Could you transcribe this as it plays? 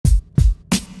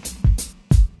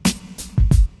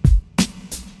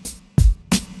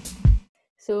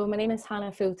So my name is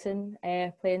Hannah Fulton,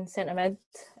 playing centre mid,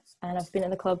 and I've been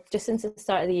at the club just since the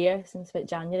start of the year, since about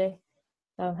January.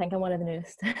 So I think I'm one of the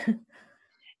newest.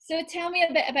 So tell me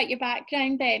a bit about your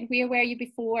background then. Where were you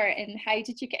before and how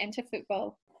did you get into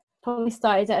football? Probably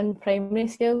started it in primary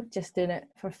school, just doing it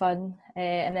for fun.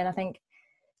 And then I think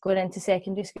going into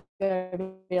secondary school, I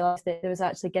realised that there was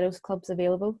actually girls' clubs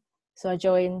available. So I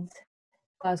joined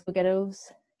Glasgow Girls.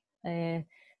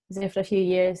 Was there for a few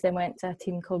years, then went to a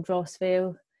team called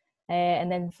Rossvale.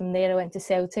 And then from there I went to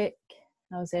Celtic.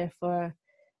 I was there for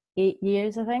 8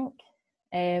 years, I think.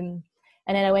 And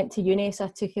then I went to uni, so I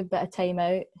took a bit of time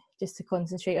out just to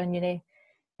concentrate on uni.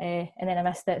 And then I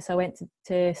missed it, so I went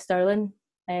to Stirling,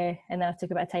 and then I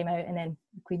took a bit of time out, and then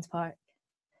Queen's Park.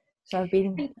 So I've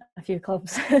been a few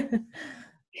clubs.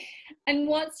 And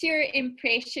what's your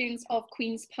impressions of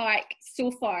Queen's Park so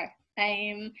far?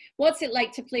 What's it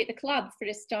like to play at the club for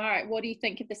a start? What do you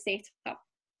think of the setup?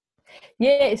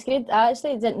 Yeah, it's good. I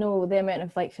actually didn't know the amount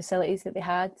of like facilities that they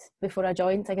had before I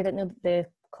joined. Like I didn't know the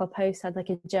clubhouse had like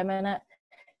a gym in it,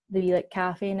 the like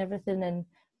cafe and everything, and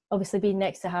obviously being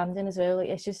next to Hampden as well. Like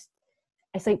it's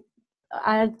like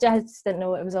I just didn't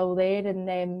know it was all there,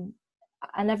 and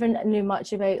I never knew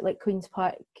much about like Queen's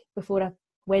Park before I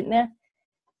went there.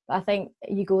 But I think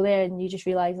you go there and you just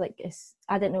realise like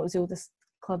I didn't know it was the oldest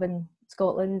club in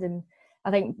Scotland, and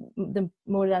I think the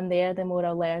more I'm there, the more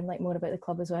I'll learn like more about the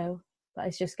club as well. But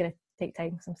it's just gonna take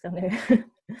time because I'm still new.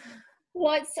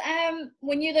 What's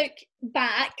when you look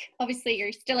back, obviously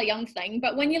you're still a young thing,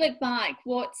 but when you look back,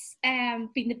 what's been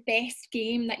the best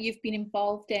game that you've been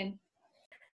involved in?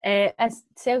 As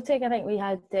Celtic, I think we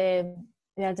had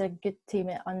a good team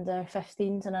at under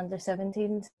 15s and under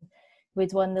 17s.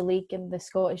 We'd won the league and the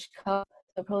Scottish Cup.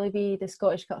 It'll probably be the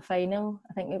Scottish Cup final.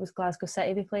 I think it was Glasgow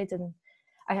City they played, and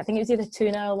I think it was either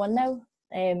 2-0 or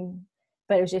 1-0.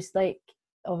 But it was just like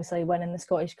obviously winning the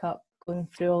Scottish Cup, going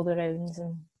through all the rounds,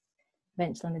 and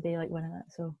eventually on the day like winning it.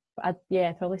 So I'd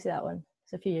probably say that one.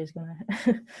 It's a few years ago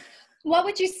now. What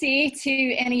would you say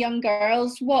to any young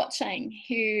girls watching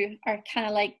who are kind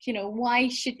of like, why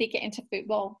should they get into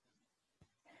football?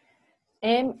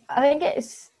 I think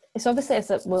it's obviously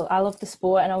I love the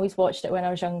sport and I always watched it when I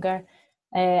was younger,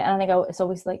 and I think it's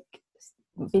always like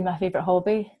been my favourite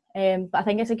hobby. But I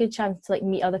think it's a good chance to like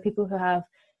meet other people who have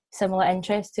similar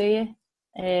interests to you.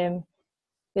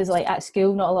 Because like at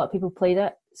school, not a lot of people played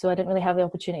it, so I didn't really have the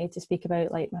opportunity to speak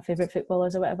about like my favourite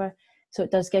footballers or whatever. So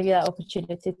it does give you that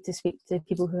opportunity to speak to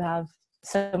people who have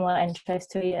similar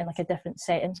interests to you in like a different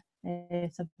setting. So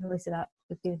I'd really say that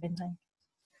would be the main thing.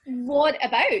 What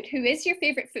about? Who is your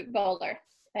favourite footballer?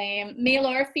 Male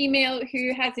or female,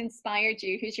 who has inspired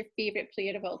you? Who's your favourite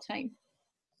player of all time?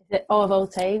 Is it of all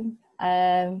time?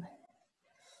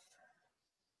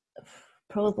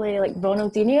 Probably like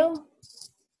Ronaldinho.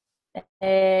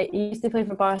 He used to play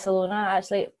for Barcelona.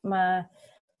 Actually, my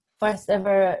first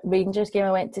ever Rangers game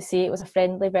I went to see, it was a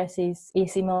friendly versus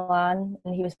AC Milan,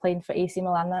 and he was playing for AC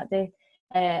Milan that day.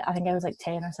 I think I was like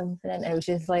 10 or something, and it was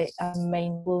just like I'm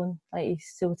mind blown. Like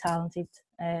he's so talented.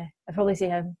 I'd probably say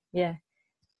him. Yeah,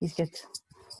 he's good.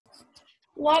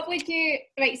 What would you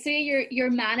say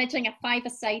you're managing a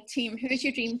five-a-side team? Who's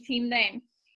your dream team then?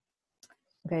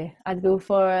 Okay, I'd go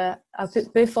for I'll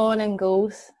put Buffon in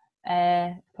goals.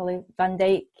 Probably Van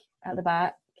Dijk at the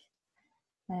back.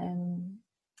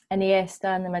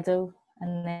 Iniesta in the middle,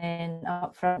 and then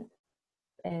up front,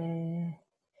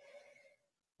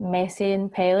 Messi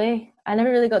and Pele. I never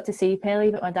really got to see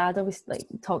Pele, but my dad always like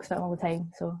talks about him all the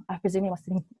time, so I presume he must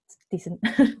have been decent.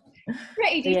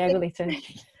 Pretty decent. Yeah, really too.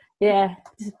 Yeah,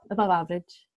 just above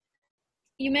average.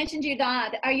 You mentioned your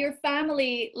dad. Are your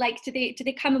family like? Do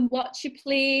they come and watch you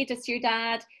play? Do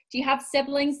you have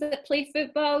siblings that play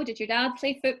football? Did your dad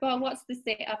play football? What's the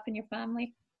setup in your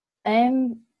family?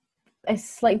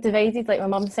 It's like divided. Like my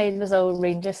mum's side was all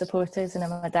Rangers supporters, and then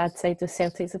my dad's side was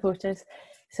Celtic supporters.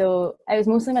 So it was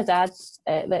mostly my dad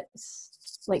that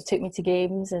like took me to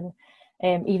games, and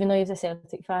even though he was a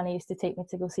Celtic fan, he used to take me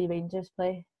to go see Rangers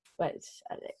play, which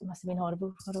it must have been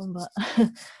horrible for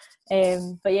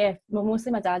him. But yeah,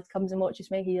 mostly my dad comes and watches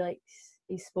me. He likes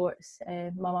his sports.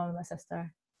 My mum and my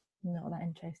sister not that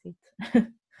interested.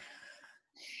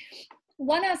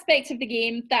 One aspect of the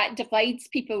game that divides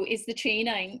people is the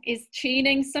training. Is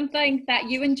training something that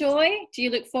you enjoy? Do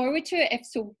you look forward to it? If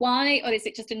so, why? Or is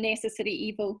it just a necessary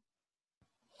evil?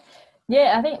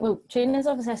 Yeah, I think, training is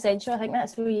obviously essential. I think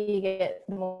that's where you get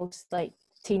the most like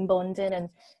team bonding and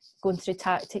going through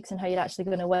tactics and how you're actually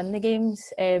going to win the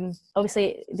games.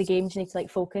 Obviously the games you need to like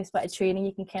focus, but at training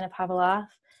you can kind of have a laugh.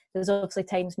 There's obviously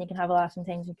times when you can have a laugh and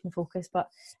times you can focus, but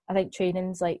I think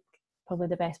training's like probably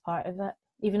the best part of it.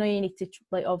 even though you need to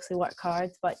like obviously work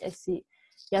hard, but you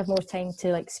have more time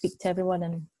to like speak to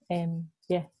everyone, and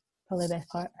yeah, probably the best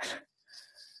part.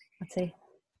 I'd say.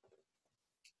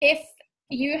 If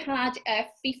you had a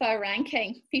FIFA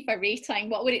rating,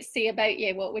 what would it say about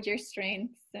you? What would your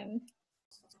strengths and?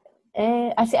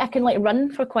 I say I can like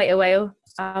run for quite a while.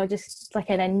 I'll just like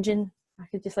an engine. I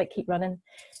could just like keep running.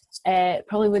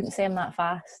 Probably wouldn't say I'm that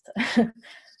fast.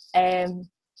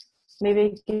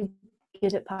 Maybe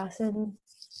good at passing.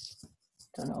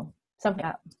 Don't know. Something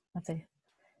like that, I'd say.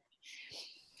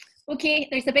 Okay,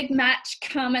 there's a big match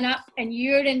coming up and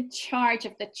you're in charge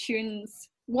of the tunes.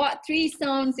 What 3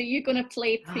 songs are you going to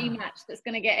play pre-match that's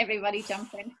going to get everybody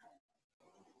jumping?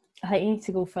 I think you need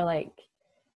to go for like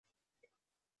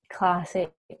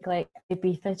classic like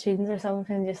Ibiza tunes or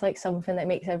something, just like something that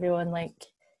makes everyone like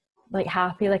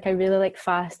happy. Like I really like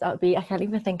fast, upbeat. I can't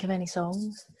even think of any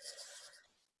songs.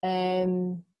 I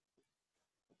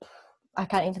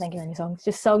can't even think of any songs.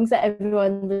 Just songs that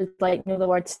everyone would like know the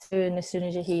words to, and as soon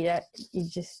as you hear it, you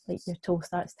just like your toe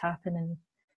starts tapping, and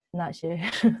that's you.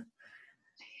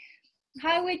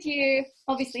 How would you,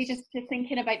 obviously just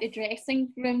thinking about the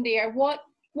dressing room there, what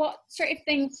sort of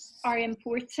things are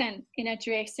important in a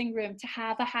dressing room to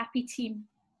have a happy team?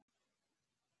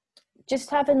 Just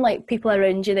having like people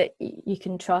around you that you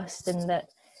can trust, and that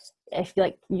if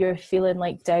like you're feeling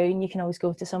like down, you can always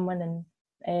go to someone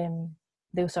and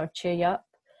they'll sort of cheer you up.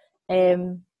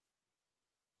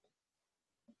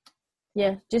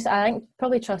 Yeah, just I think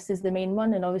probably trust is the main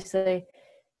one, and obviously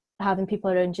having people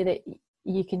around you that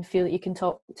you can feel that you can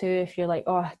talk to if you're like,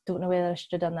 oh, I don't know whether I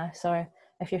should have done this, or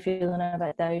if you're feeling a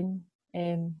bit down.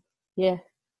 Yeah,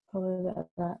 probably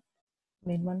that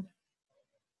main one.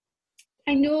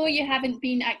 I know you haven't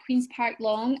been at Queen's Park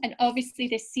long, and obviously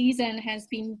this season has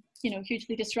been,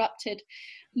 hugely disrupted.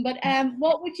 But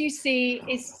what would you say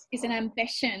is an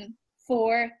ambition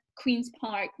for Queen's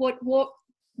Park? What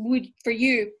would for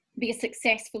you be a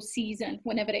successful season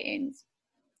whenever it ends?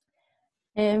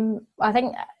 I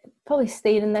think probably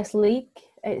staying in this league.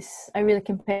 It's a really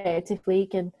competitive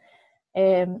league, and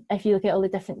if you look at all the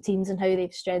different teams and how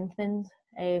they've strengthened,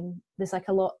 there's like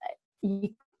a lot.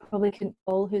 You probably couldn't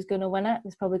call who's going to win it.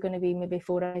 There's probably going to be maybe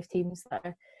 4 or 5 teams that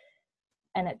are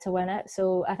in it to win it.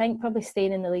 So I think probably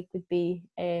staying in the league would be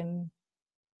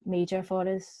major for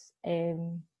us.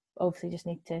 Obviously, just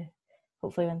need to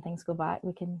hopefully when things go back,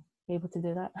 we can be able to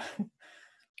do that.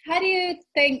 How do you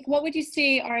think? What would you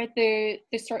say are the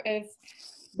sort of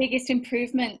biggest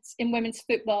improvements in women's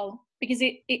football? Because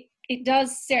it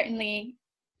does certainly,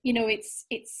 its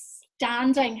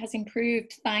standing has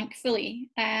improved, thankfully.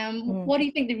 What do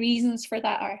you think the reasons for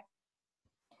that are?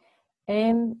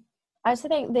 I just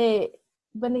think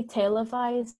when they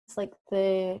televised like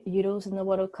the Euros and the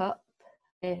World Cup,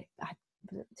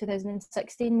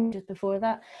 2016, just before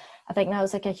that, I think that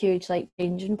was like a huge like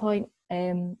changing point.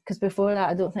 Because before that,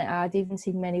 I don't think I'd even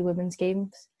seen many women's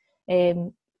games.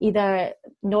 Either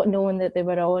not knowing that they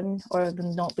were on or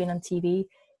them not being on TV.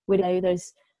 Where now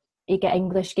you get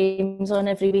English games on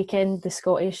every weekend, the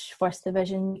Scottish First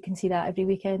Division, you can see that every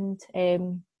weekend.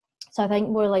 So I think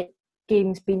more like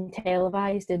games being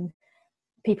televised and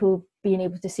people being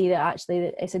able to see that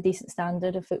actually it's a decent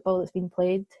standard of football that's been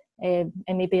played, and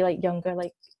maybe like younger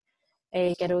like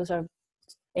girls or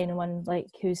anyone like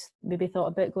who's maybe thought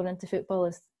about going into football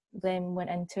as them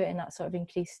went into it, and that sort of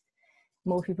increased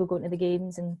more people going to the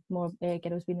games and more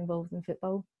girls being involved in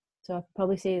football. So I'd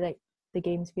probably say like the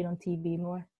games being on TV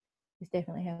more has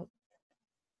definitely helped.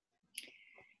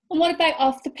 And what about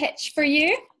off the pitch for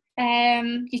you?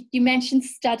 You mentioned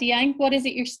studying. What is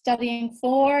it you're studying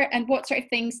for, and what sort of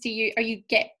things are you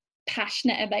get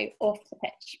passionate about off the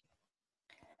pitch?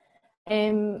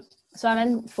 So I'm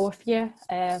in 4th year.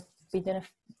 I've been doing a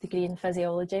degree in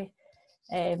physiology.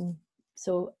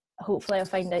 So hopefully I'll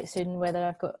find out soon whether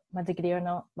I've got my degree or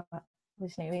not. But we'll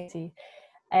just need to wait and see.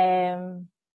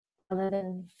 Other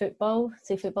than football,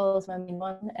 so football is my main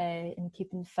one, and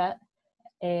keeping fit.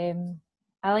 I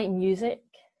like music,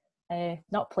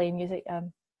 not playing music.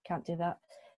 Can't do that.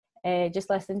 Just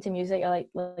listening to music. I like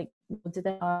loads of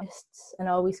different artists, and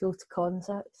I always go to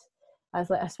concerts. I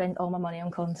spend all my money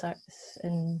on concerts,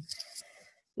 and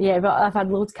yeah, but I've had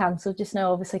loads cancelled just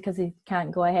now, obviously because they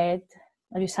can't go ahead.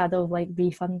 I just had all like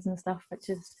refunds and stuff, which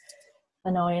is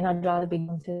annoying. I'd rather be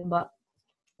going to them, but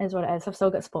it is what it is. I've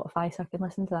still got Spotify, so I can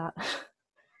listen to that.